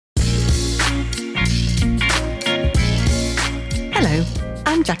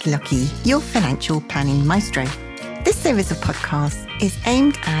I'm Jackie Lucky, your financial planning maestro. This series of podcasts is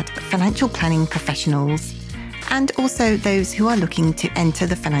aimed at financial planning professionals and also those who are looking to enter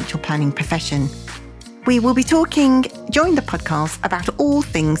the financial planning profession. We will be talking during the podcast about all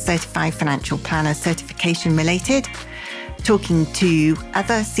things Certified Financial Planner certification related, talking to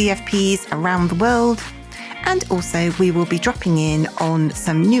other CFPs around the world, and also we will be dropping in on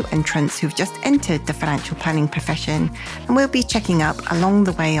some new entrants who've just entered the financial planning profession, and we'll be checking up along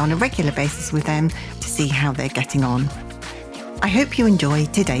the way on a regular basis with them to see how they're getting on. I hope you enjoy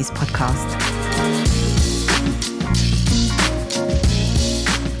today's podcast.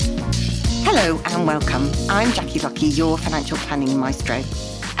 Hello and welcome. I'm Jackie Lucky, your financial planning maestro.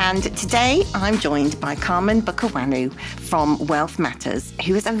 And today I'm joined by Carmen Bukuwanu from Wealth Matters,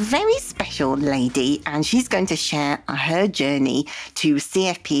 who is a very special lady, and she's going to share her journey to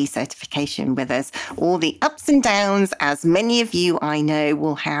CFP certification with us, all the ups and downs, as many of you I know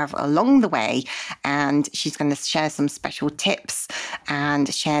will have along the way. And she's going to share some special tips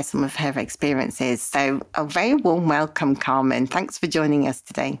and share some of her experiences. So a very warm welcome, Carmen. Thanks for joining us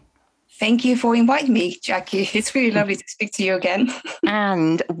today. Thank you for inviting me, Jackie. It's really lovely to speak to you again.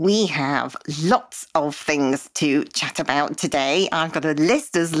 And we have lots of things to chat about today. I've got a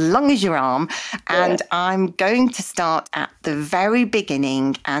list as long as your arm, and I'm going to start at the very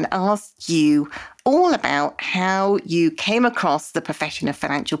beginning and ask you all about how you came across the profession of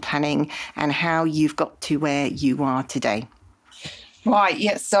financial planning and how you've got to where you are today. Right,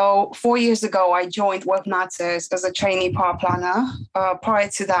 yes. So 4 years ago, I joined Wealth Matters as a trainee power planner. Prior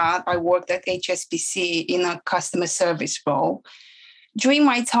to that, I worked at HSBC in a customer service role. During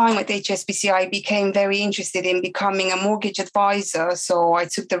my time at HSBC, I became very interested in becoming a mortgage advisor. So I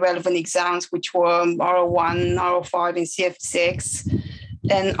took the relevant exams, which were RO1, RO5, and CF6.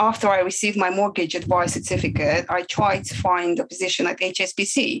 And after I received my mortgage advice certificate, I tried to find a position at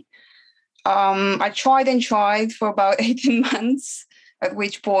HSBC. I tried for about 18 months, at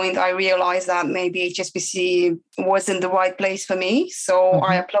which point I realized that maybe HSBC wasn't the right place for me. So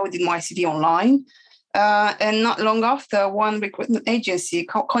I uploaded my CV online. And not long after, one recruitment agency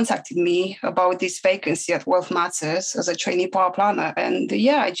contacted me about this vacancy at Wealth Matters as a trainee power planner. And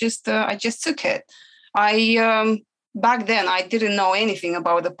I just took it. Back then, I didn't know anything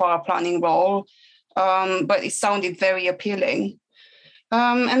about the power planning role, but it sounded very appealing.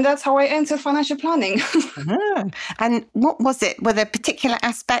 And that's how I entered financial planning. And what was it? Were there particular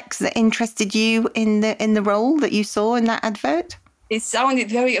aspects that interested you in the role that you saw in that advert? It sounded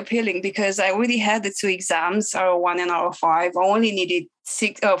very appealing because I already had the two exams, RO1 and RO5. I only needed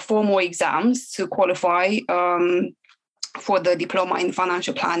 4 more exams to qualify for the diploma in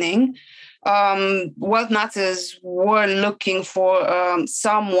financial planning. Wealth Matters were looking for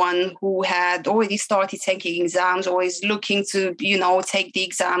someone who had already started taking exams or is looking to, take the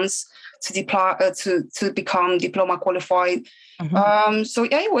exams to become diploma qualified.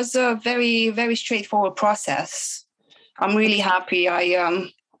 It was a very, very straightforward process. I'm really happy.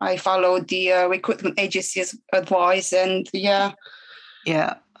 I followed the recruitment agency's advice, and Yeah,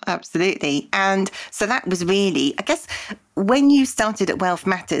 absolutely. And so that was really, I guess, when you started at Wealth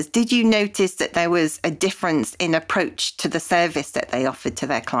Matters, did you notice that there was a difference in approach to the service that they offered to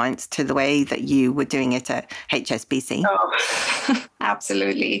their clients to the way that you were doing it at HSBC? Oh,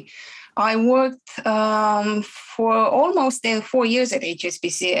 absolutely. I worked for almost 4 years at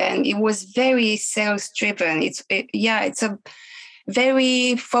HSBC, and it was very sales driven. It's a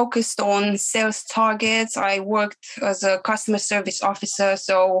very focused on sales targets. I worked as a customer service officer,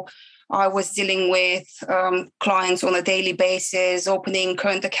 so I was dealing with clients on a daily basis, opening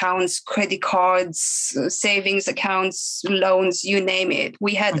current accounts, credit cards, savings accounts, loans, you name it.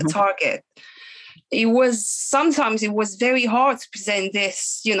 We had a target. Sometimes it was very hard to present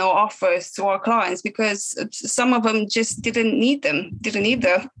this, offers to our clients because some of them just didn't need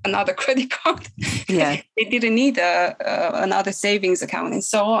another credit card. Yeah. They didn't need another savings account and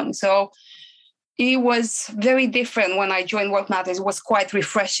so on. So it was very different when I joined Wealth Matters. It was quite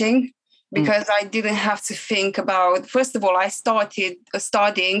refreshing because I didn't have to think about, first of all, I started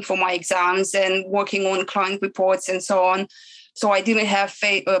studying for my exams and working on client reports and so on. So I didn't have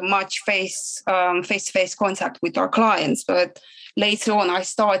much face-to-face contact with our clients. But later on, I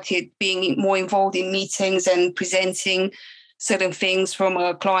started being more involved in meetings and presenting certain things from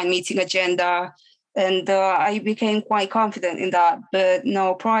a client meeting agenda. And I became quite confident in that. But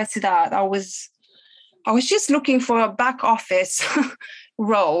no, prior to that, I was just looking for a back office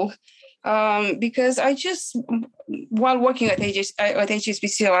role. Because while working at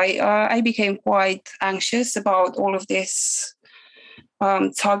HSBC, I became quite anxious about all of this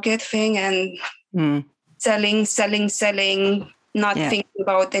target thing and selling, not thinking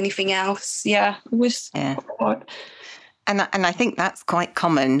about anything else. Yeah, it was hard. And I think that's quite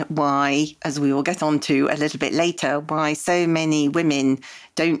common why, as we will get on to a little bit later, why so many women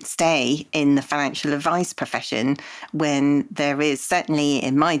don't stay in the financial advice profession when there is, certainly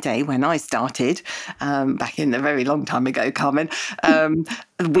in my day when I started, back in a very long time ago, Carmen,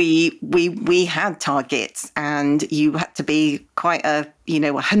 we had targets and you had to be quite a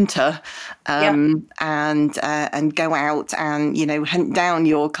hunter and go out and, hunt down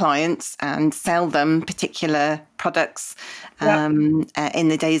your clients and sell them particular products. In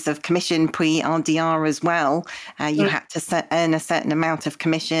the days of commission pre-RDR as well, you had to earn a certain amount of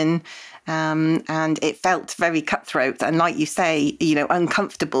commission. And it felt very cutthroat. And like you say,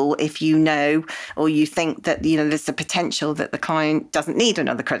 uncomfortable if or you think that, there's a potential that the client doesn't need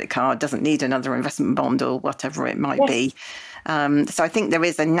another credit card, doesn't need another investment bond or whatever it might be. So I think there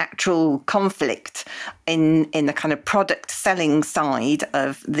is a natural conflict in the kind of product selling side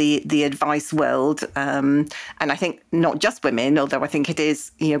of the advice world. And I think not just women, although I think it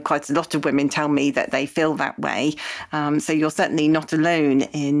is, quite a lot of women tell me that they feel that way. So you're certainly not alone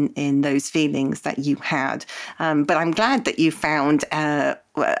in those feelings that you had. But I'm glad that you found a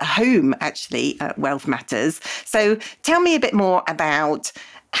home actually at Wealth Matters. So tell me a bit more about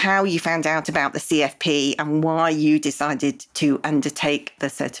how you found out about the CFP and why you decided to undertake the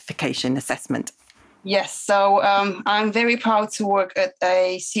certification assessment. Yes, so I'm very proud to work at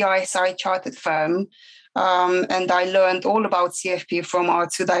a CISI chartered firm. And I learned all about CFP from our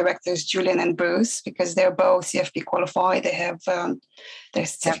two directors, Julian and Bruce, because they're both CFP qualified. They have their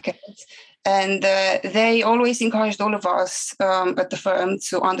certificates. And they always encouraged all of us at the firm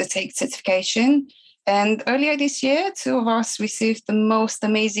to undertake certification. And earlier this year, two of us received the most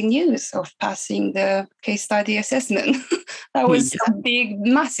amazing news of passing the case study assessment. That was a big,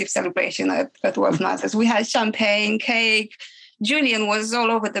 massive celebration at Wealth Matters. We had champagne, cake. Julian was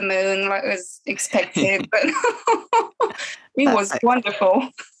all over the moon, like was expected, but it was wonderful.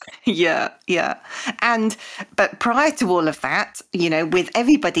 Yeah. But prior to all of that, with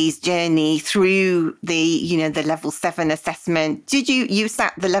everybody's journey through the level 7 assessment, did you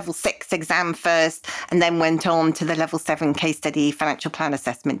sat the level 6 exam first and then went on to the level 7 case study financial plan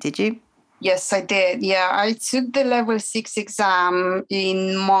assessment, did you? Yes, I did. Yeah, I took the level 6 exam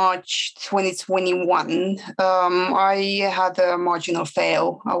in March 2021. I had a marginal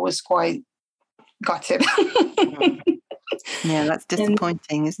fail. I was quite gutted. Yeah, that's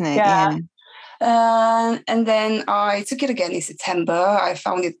disappointing, isn't it? Yeah. And then I took it again in September. I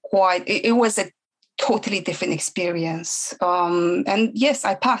found it it was a totally different experience. And yes,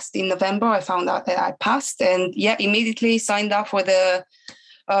 I passed in November. I found out that I passed and immediately signed up for the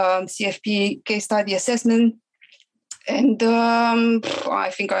CFP case study assessment. And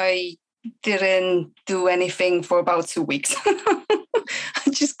I think I didn't do anything for about 2 weeks. I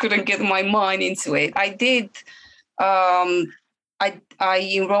just couldn't get my mind into it. I did. I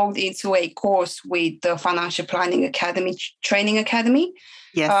enrolled into a course with the Financial Planning Academy, Training Academy.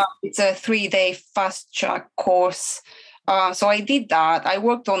 Yes. It's a 3-day fast track course. So I did that. I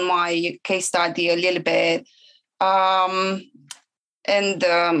worked on my case study a little bit. And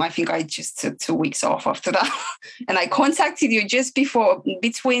I think I just took 2 weeks off after that. And I contacted you just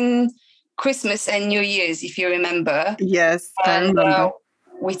between Christmas and New Year's, if you remember. Yes, I remember.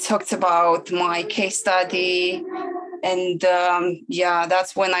 We talked about my case study. And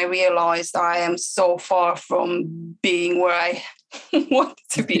that's when I realized I am so far from being where I want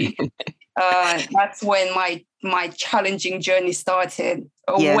to be. That's when my challenging journey started.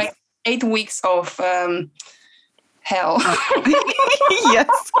 Yes. 8 weeks of hell.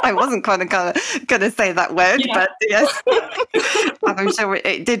 Yes, I wasn't kind of going to say that word, but yes, I'm sure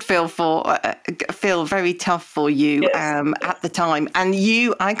it did feel very tough for you at the time. And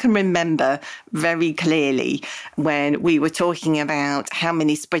I can remember very clearly when we were talking about how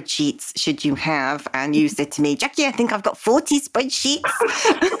many spreadsheets should you have, and you said to me, Jackie, I think I've got 40 spreadsheets.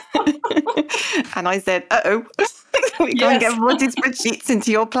 And I said, we can't get 40 spreadsheets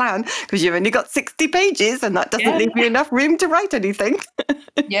into your plan because you've only got 60 pages and that doesn't leave you enough room to write anything.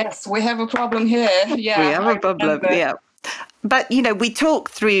 Yes, we have a problem here. Yeah, we have a problem. Yeah. But, we talk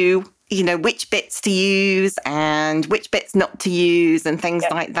through, which bits to use and which bits not to use and things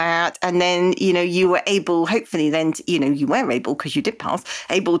like that. And then, you were able, hopefully then, you were able, because you did pass,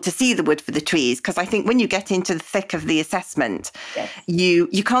 able to see the wood for the trees. Because I think when you get into the thick of the assessment, you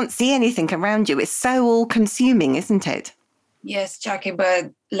can't see anything around you. It's so all consuming, isn't it? Yes, Jackie,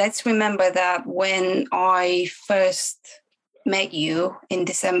 but let's remember that when I first met you in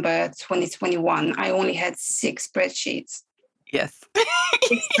December 2021, I only had 6 spreadsheets. Yes.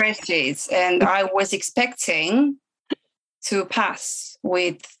 6 spreadsheets. And I was expecting to pass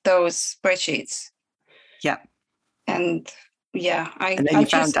with those spreadsheets. Yeah. And yeah, and then you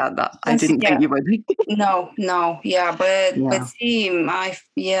found out that I didn't think you would. No, yeah, but team,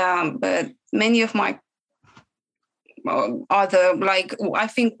 but many of my other, like, I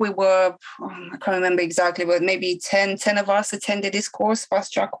think we were, I can't remember exactly, but maybe 10 of us attended this course,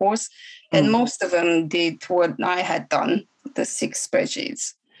 fast track course, and most of them did what I had done, the 6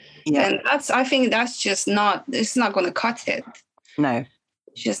 spreadsheets. Yeah. And I think that's just it's not going to cut it. No.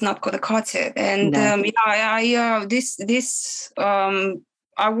 It's just not going to cut it. And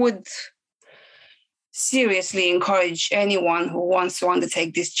I would seriously encourage anyone who wants to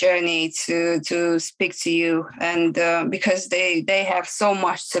undertake this journey to speak to you, and because they have so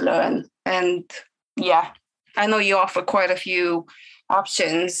much to learn. And I know you offer quite a few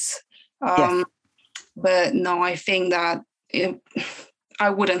options, but no, I think that I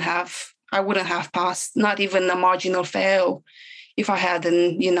wouldn't have passed, not even a marginal fail, if I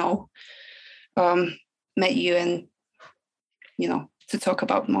hadn't met you and to talk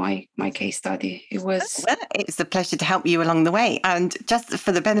about my case study. It's a pleasure to help you along the way. And just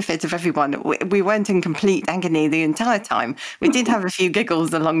for the benefit of everyone, we weren't in complete agony the entire time. We did have a few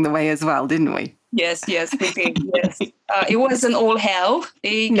giggles along the way as well, didn't we? Yes, we did. Yes. It wasn't all hell.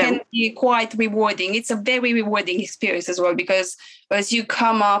 It can be quite rewarding. It's a very rewarding experience as well, because as you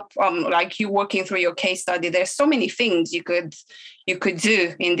come up, like you working through your case study, there's so many things you could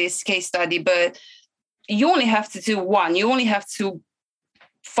do in this case study, but you only have to do one. You only have to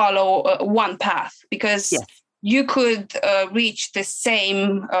follow one path, because you could reach the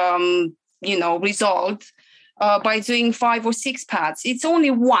same result by doing 5 or 6 paths. It's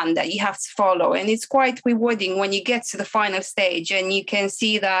only one that you have to follow, and it's quite rewarding when you get to the final stage and you can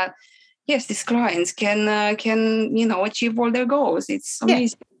see that yes, these clients can achieve all their goals. It's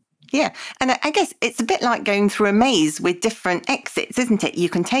amazing. Yeah, and I guess it's a bit like going through a maze with different exits, isn't it? You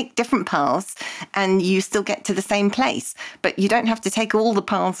can take different paths and you still get to the same place, but you don't have to take all the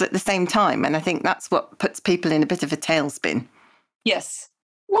paths at the same time. And I think that's what puts people in a bit of a tailspin. Yes.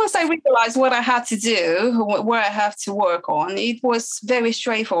 Once I realized what I had to do, where I have to work on, it was very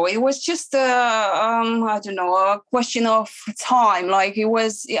straightforward. It was just a question of time. Like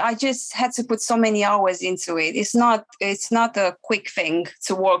I just had to put so many hours into it. It's not a quick thing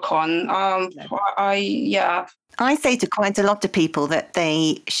to work on. I say to quite a lot of people that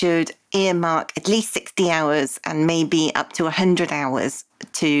they should earmark at least 60 hours and maybe up to 100 hours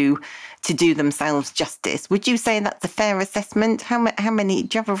to do themselves justice. Would you say that's a fair assessment? How many?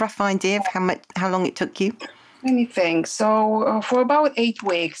 Do you have a rough idea of how long it took you? Let me think. So for about 8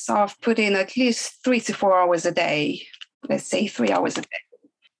 weeks, I've put in at least 3 to 4 hours a day. Let's say 3 hours a day.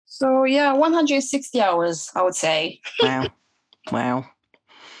 So 160 hours, I would say. Wow.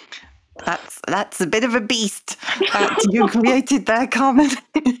 That's a bit of a beast that you created there, Carmen.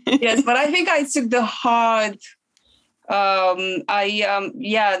 Yes, but I think I took the hard. The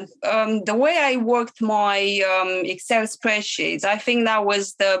way I worked my Excel spreadsheets, I think that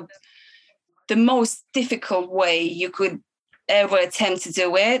was the most difficult way you could ever attempt to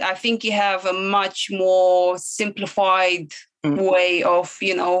do it. I think you have a much more simplified way of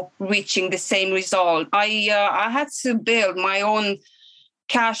reaching the same result. I had to build my own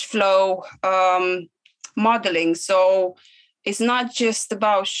cash flow modeling, so it's not just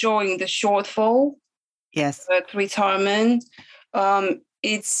about showing the shortfall. Yes. At retirement,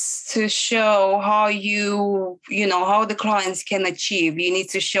 it's to show how how the clients can achieve. You need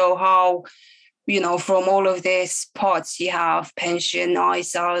to show how, from all of these pots you have, pension,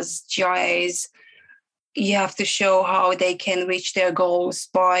 ISAs, GIAs, you have to show how they can reach their goals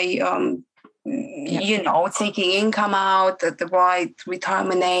by, taking income out at the right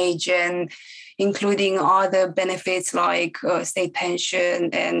retirement age and including other benefits like state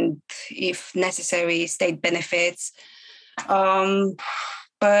pension and, if necessary, state benefits. But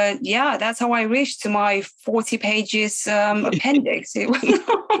that's how I reached to my 40 pages appendix.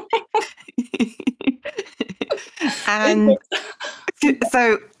 And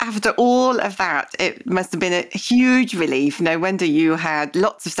so after all of that, it must have been a huge relief. No wonder you had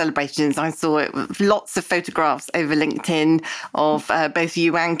lots of celebrations. I saw it with lots of photographs over LinkedIn of both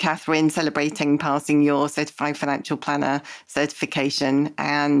you and Catherine celebrating passing your Certified Financial Planner certification.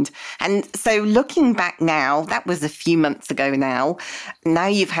 And so looking back now, that was a few months ago now. Now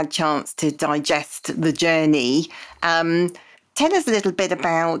you've had a chance to digest the journey. Tell us a little bit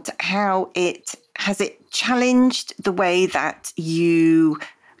about how has it challenged the way that you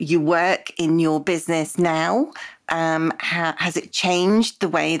work in your business now? Has it changed the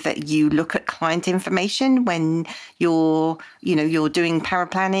way that you look at client information when you're doing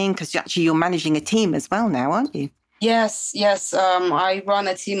paraplanning? Because you're managing a team as well now, aren't you? Yes. I run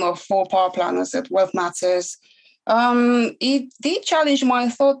a team of 4 power planners at Wealth Matters. It did challenge my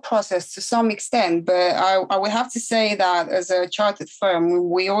thought process to some extent, but I would have to say that as a chartered firm,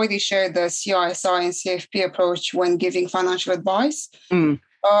 we already share the CISI and CFP approach when giving financial advice.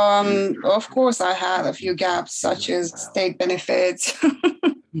 Of course, I had a few gaps, such as state benefits,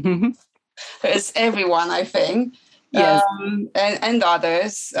 as everyone, I think, Yes. and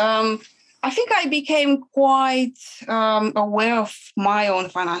others. I think I became quite aware of my own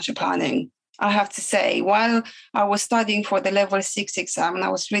financial planning. I have to say, while I was studying for the level 6 exam and I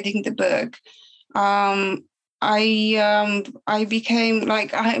was reading the book, I became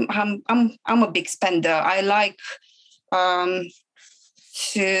like I'm a big spender. I like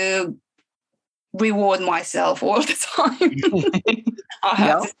to reward myself all the time. I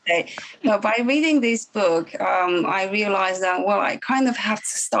have to say. But by reading this book, I realized that, well, I kind of have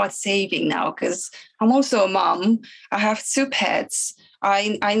to start saving now because I'm also a mom. I have 2 pets.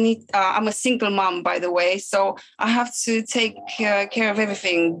 I'm a single mom, by the way, so I have to take care of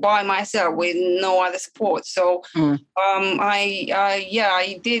everything by myself with no other support. So it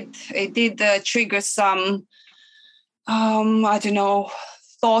did trigger some, I don't know,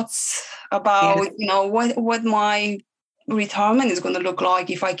 thoughts about, what my retirement is going to look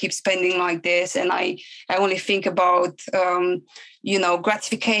like if I keep spending like this, and I only think about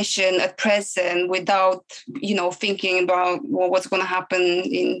gratification at present without thinking about what's going to happen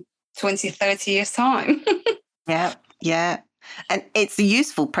in 20-30 years time. Yeah. And it's a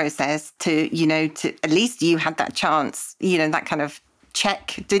useful process to at least you had that chance, that kind of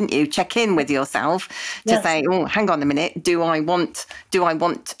check, didn't you? Check in with yourself to say, oh, hang on a minute.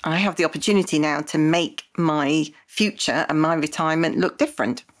 I have the opportunity now to make my future and my retirement look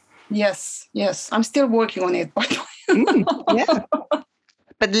different. Yes. I'm still working on it, by the way. Yeah.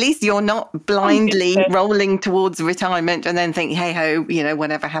 But at least you're not blindly rolling towards retirement and then think, hey ho,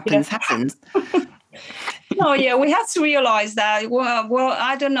 whatever happens, happens. No, we have to realize that, well,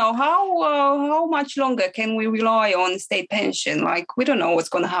 I don't know, how much longer can we rely on state pension? Like, we don't know what's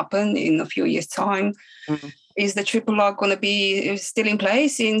going to happen in a few years' time. Is the triple R going to be still in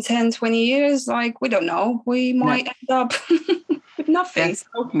place in 10, 20 years? Like, we don't know. We might end up with nothing. Yes,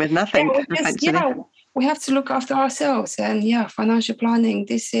 with nothing, we have to look after ourselves. And financial planning,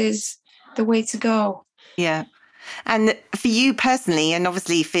 this is the way to go. Yeah. And for you personally, and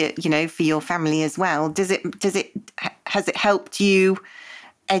obviously for your family as well, has it helped you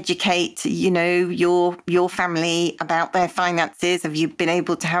educate, your family about their finances? Have you been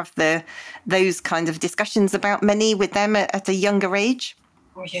able to have those kind of discussions about money with them at a younger age?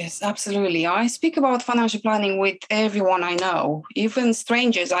 Oh, yes, absolutely. I speak about financial planning with everyone I know, even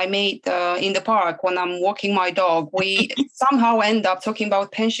strangers I meet in the park when I'm walking my dog. We somehow end up talking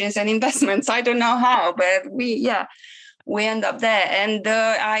about pensions and investments. I don't know how, but we end up there. And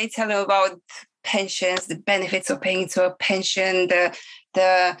I tell them about pensions, the benefits of paying into a pension,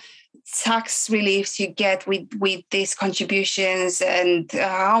 the tax reliefs you get with these contributions, and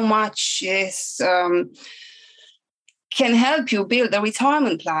how much is can help you build a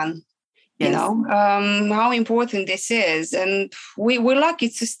retirement plan. Yes. How important this is. And we're lucky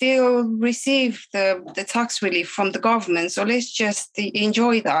to still receive the tax relief from the government. So let's just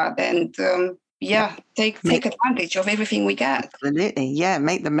enjoy that and take advantage of everything we get. Absolutely. Yeah.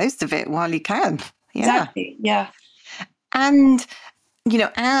 Make the most of it while you can. Yeah. Exactly. Yeah. And,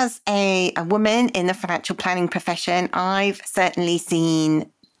 as a woman in the financial planning profession, I've certainly seen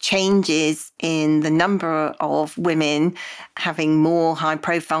changes in the number of women having more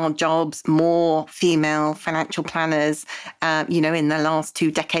high-profile jobs, more female financial planners, in the last 2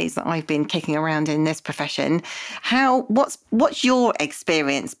 decades that I've been kicking around in this profession. What's your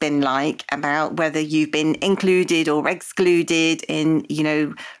experience been like about whether you've been included or excluded in,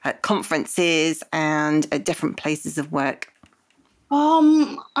 conferences and at different places of work?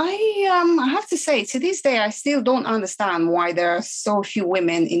 I have to say, to this day, I still don't understand why there are so few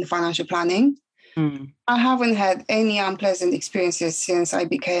women in financial planning. I haven't had any unpleasant experiences since I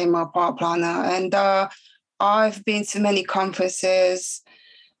became a power planner, and I've been to many conferences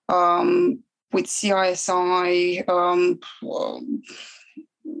with CISI,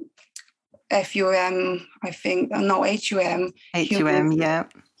 FUM, I think, no, HUM. HUM, yeah.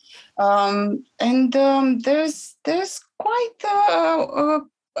 And there's quite a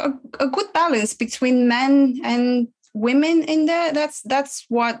good balance between men and women in there. That's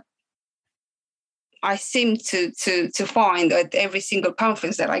what I seem to find at every single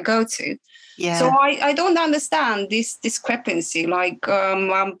conference that I go to. Yeah. So I don't understand this discrepancy. I don't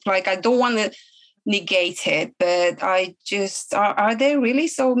want to negate it, but I just are there really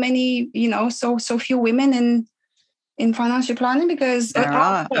so many, so few women in in financial planning? Because There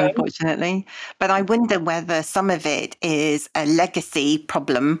are, unfortunately. But I wonder whether some of it is a legacy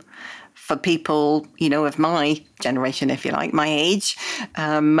problem for people, of my generation, if you like, my age,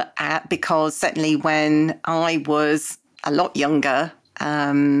 because certainly when I was a lot younger,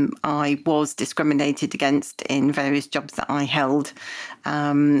 I was discriminated against in various jobs that I held.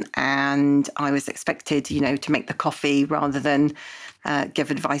 And I was expected, to make the coffee rather than give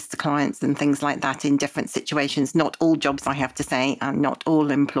advice to clients and things like that in different situations. Not all jobs, I have to say, and not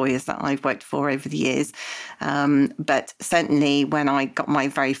all employers that I've worked for over the years. But certainly when I got my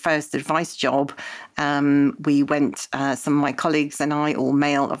very first advice job, we went, some of my colleagues and I, all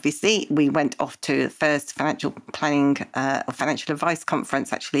male, obviously, we went off to the first financial planning or financial advice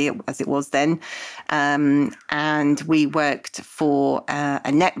conference, actually, as it was then. And we worked for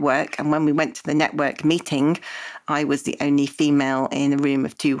a network. And when we went to the network meeting, I was the only female in a room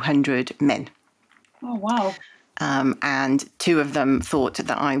of 200 men. Oh, wow. And two of them thought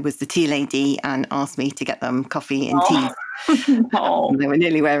that I was the tea lady and asked me to get them coffee and tea. No. They were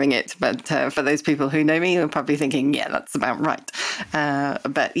nearly wearing it. But for those people who know me, they're probably thinking, yeah, that's about right.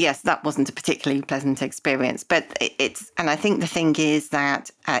 But yes, that wasn't a particularly pleasant experience. But and I think the thing is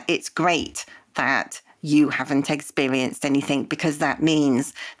that it's great that you haven't experienced anything, because that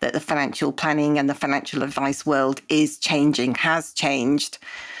means that the financial planning and the financial advice world is changing, has changed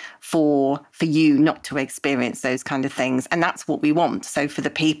for you not to experience those kind of things. And that's what we want. So for the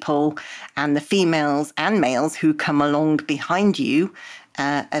people and the females and males who come along behind you,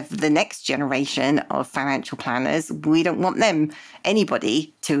 of the next generation of financial planners, we don't want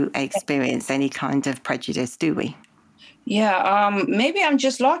anybody to experience any kind of prejudice, do we? Yeah, maybe I'm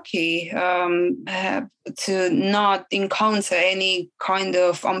just lucky to not encounter any kind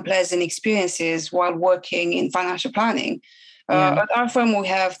of unpleasant experiences while working in financial planning. At our firm, we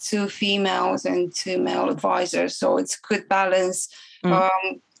have 2 females and 2 male advisors, so it's a good balance.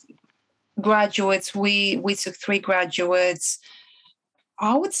 Graduates, we took 3 graduates.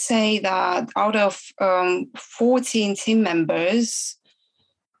 I would say that out of 14 team members,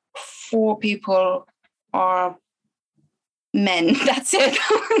 4 people are men. That's it.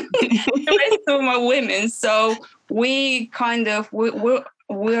 The rest of them are women. So we kind of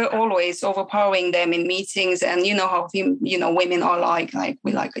we're always overpowering them in meetings, and you know how women are like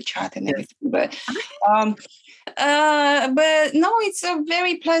we like a chat and everything. But no, it's a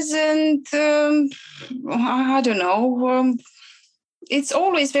very pleasant. I don't know. It's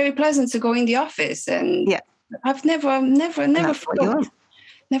always very pleasant to go in the office, and I've never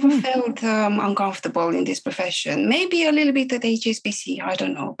felt uncomfortable in this profession. Maybe a little bit at HSBC, I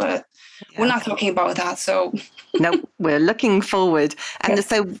don't know, but we're not talking about that. So no, we're looking forward. And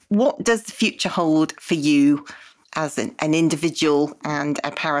so what does the future hold for you as an individual and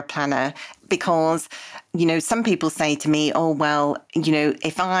a paraplanner? Because, some people say to me, oh, well,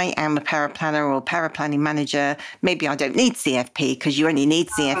 if I am a paraplanner or paraplanning manager, maybe I don't need CFP, because you only need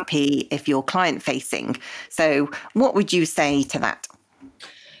CFP if you're client facing. So what would you say to that?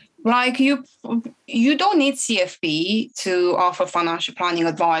 Like you don't need CFP to offer financial planning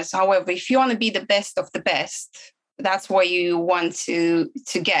advice. However, if you want to be the best of the best, that's what you want to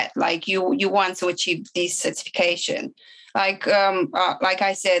get. Like you want to achieve this certification. Like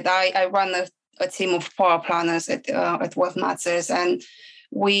I said, I run a team of power planners at Wealth Matters, and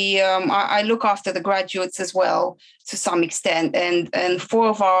I look after the graduates as well to some extent. And 4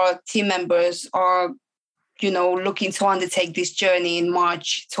 of our team members are looking to undertake this journey in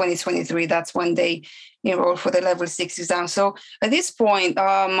March 2023. That's when they enroll for the level 6 exam. So at this point,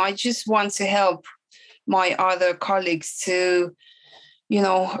 I just want to help my other colleagues to,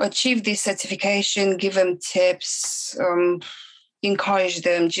 achieve this certification, give them tips, encourage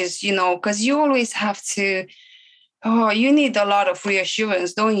them, just, because you always have to, you need a lot of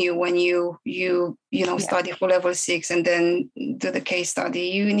reassurance, don't you, when you study for level 6 and then do the case study.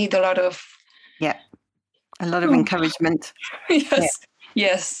 You need a lot of encouragement.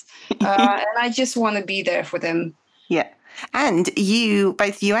 Yes. And I just want to be there for them. Yeah. And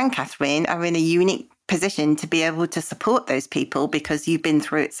both you and Catherine are in a unique position to be able to support those people, because you've been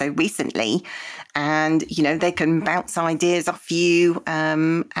through it so recently, and they can bounce ideas off you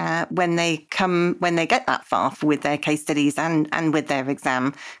when they get that far with their case studies and with their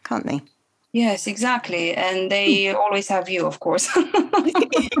exam, can't they? Yes, exactly. And they always have you, of course.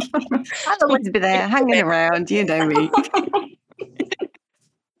 I'll always be there hanging around, you know me.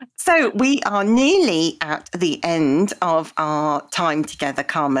 So So we are nearly at the end of our time together,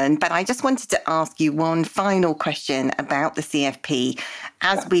 Carmen, but I just wanted to ask you one final question about the CFP.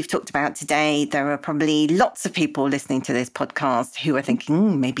 As we've talked about today, there are probably lots of people listening to this podcast who are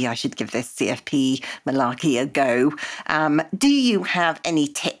thinking, maybe I should give this CFP malarkey a go. Do you have any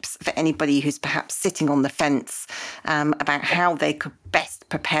tips for anybody who's perhaps sitting on the fence about how they could best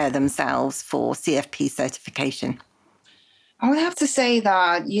prepare themselves for CFP certification? I would have to say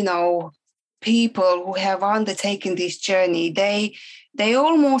that, people who have undertaken this journey, they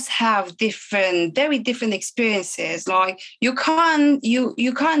almost have very different experiences. Like you can't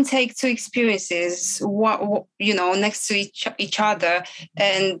take two experiences, next to each other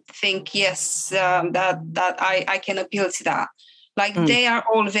and think, yes, that I can appeal to that. Like they are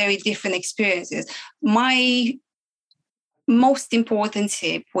all very different experiences. My most important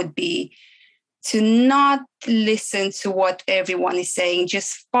tip would be to not listen to what everyone is saying.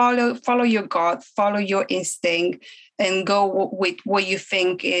 Just follow your gut, follow your instinct, and go with what you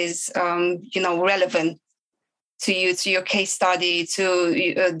think is, relevant to you, to your case study,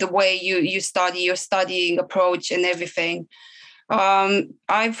 to the way you study, your studying approach and everything.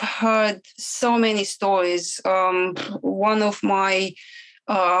 I've heard so many stories. One of my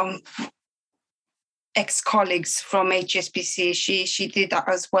ex-colleagues from HSBC, she did that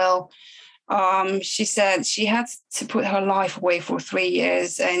as well. She said she had to put her life away for 3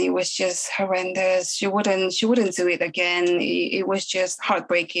 years, and it was just horrendous. She wouldn't do it again. It was just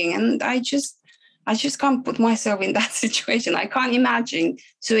heartbreaking, and I just can't put myself in that situation. I can't imagine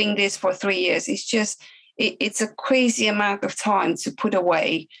doing this for 3 years. It's just it's a crazy amount of time to put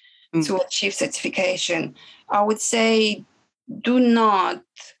away to achieve certification. I would say do not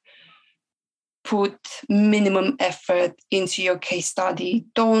put minimum effort into your case study.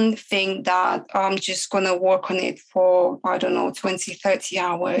 Don't think that I'm just going to work on it for, 20, 30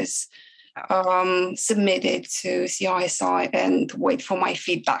 hours, submit it to CISI and wait for my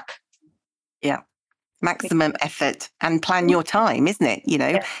feedback. Yeah. Maximum effort and plan your time, isn't it?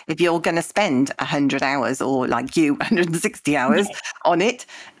 If you're going to spend 100 hours or like 160 hours on it,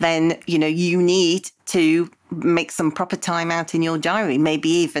 then, you need to make some proper time out in your diary. Maybe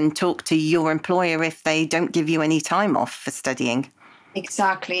even talk to your employer if they don't give you any time off for studying.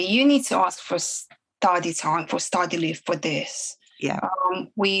 Exactly. You need to ask for study time, for study leave for this. Yeah.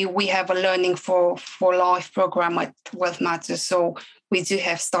 We have a learning for life program at Wealth Matters, so we do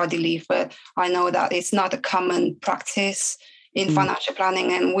have study leave, but I know that it's not a common practice in financial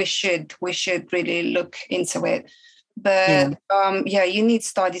planning, and we should really look into it. But you need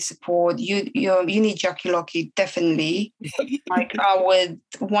study support. You need Jackie Lockheed, definitely. Like I would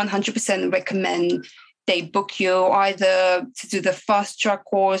 100% recommend they book you either to do the fast track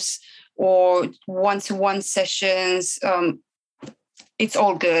course or one-to-one sessions. It's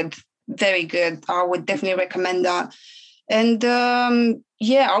all good, very good. I would definitely recommend that. And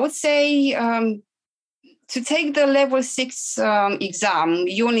I would say to take the level 6 exam,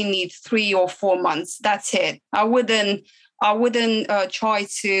 you only need 3 or 4 months. That's it. I wouldn't try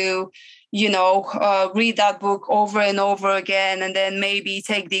to, read that book over and over again and then maybe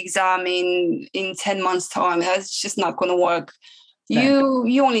take the exam in 10 months' time. That's just not going to work. No.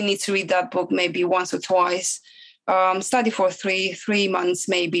 You only need to read that book maybe once or twice. Study for three months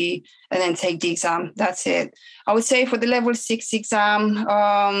maybe, and then take the exam. That's it. I would say for the level 6 exam,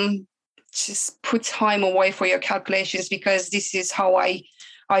 just put time away for your calculations, because this is how I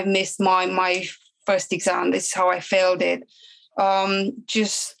missed my first exam. This is how I failed it.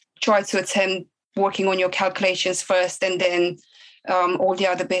 Just try to attempt working on your calculations first, and then all the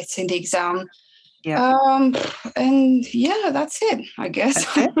other bits in the exam. Yeah. That's it, I guess.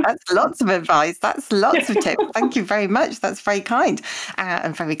 That's lots of advice. That's lots of tips. Thank you very much. That's very kind,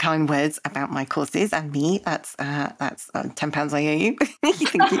 and very kind words about my courses and me. That's £10 I owe you. Thank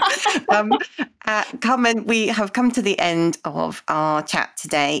you. Carmen, we have come to the end of our chat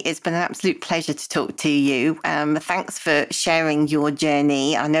today. It's been an absolute pleasure to talk to you. Thanks for sharing your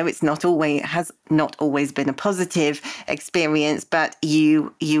journey. I know has not always been a positive experience, but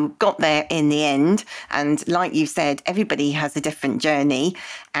you got there in the end. And like you said, everybody has a different journey.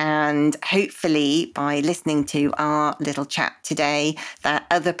 And hopefully by listening to our little chat today, that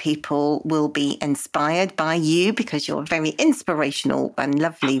other people will be inspired by you, because you're a very inspirational and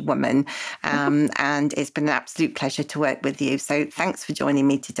lovely woman. And it's been an absolute pleasure to work with you. So thanks for joining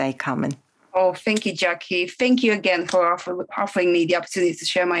me today, Carmen. Oh, thank you, Jackie. Thank you again for offering me the opportunity to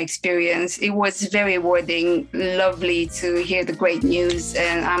share my experience. It was very rewarding, lovely to hear the great news,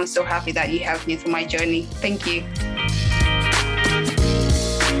 and I'm so happy that you helped me through my journey. Thank you.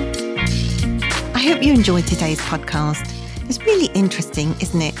 I hope you enjoyed today's podcast. It's really interesting,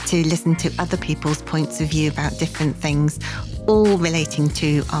 isn't it, to listen to other people's points of view about different things, all relating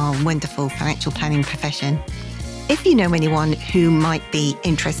to our wonderful financial planning profession. If you know anyone who might be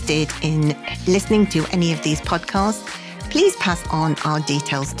interested in listening to any of these podcasts, please pass on our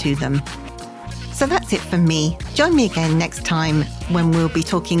details to them. So that's it from me. Join me again next time when we'll be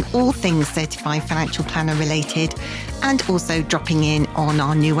talking all things certified financial planner related, and also dropping in on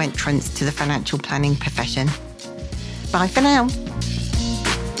our new entrants to the financial planning profession. Bye for now.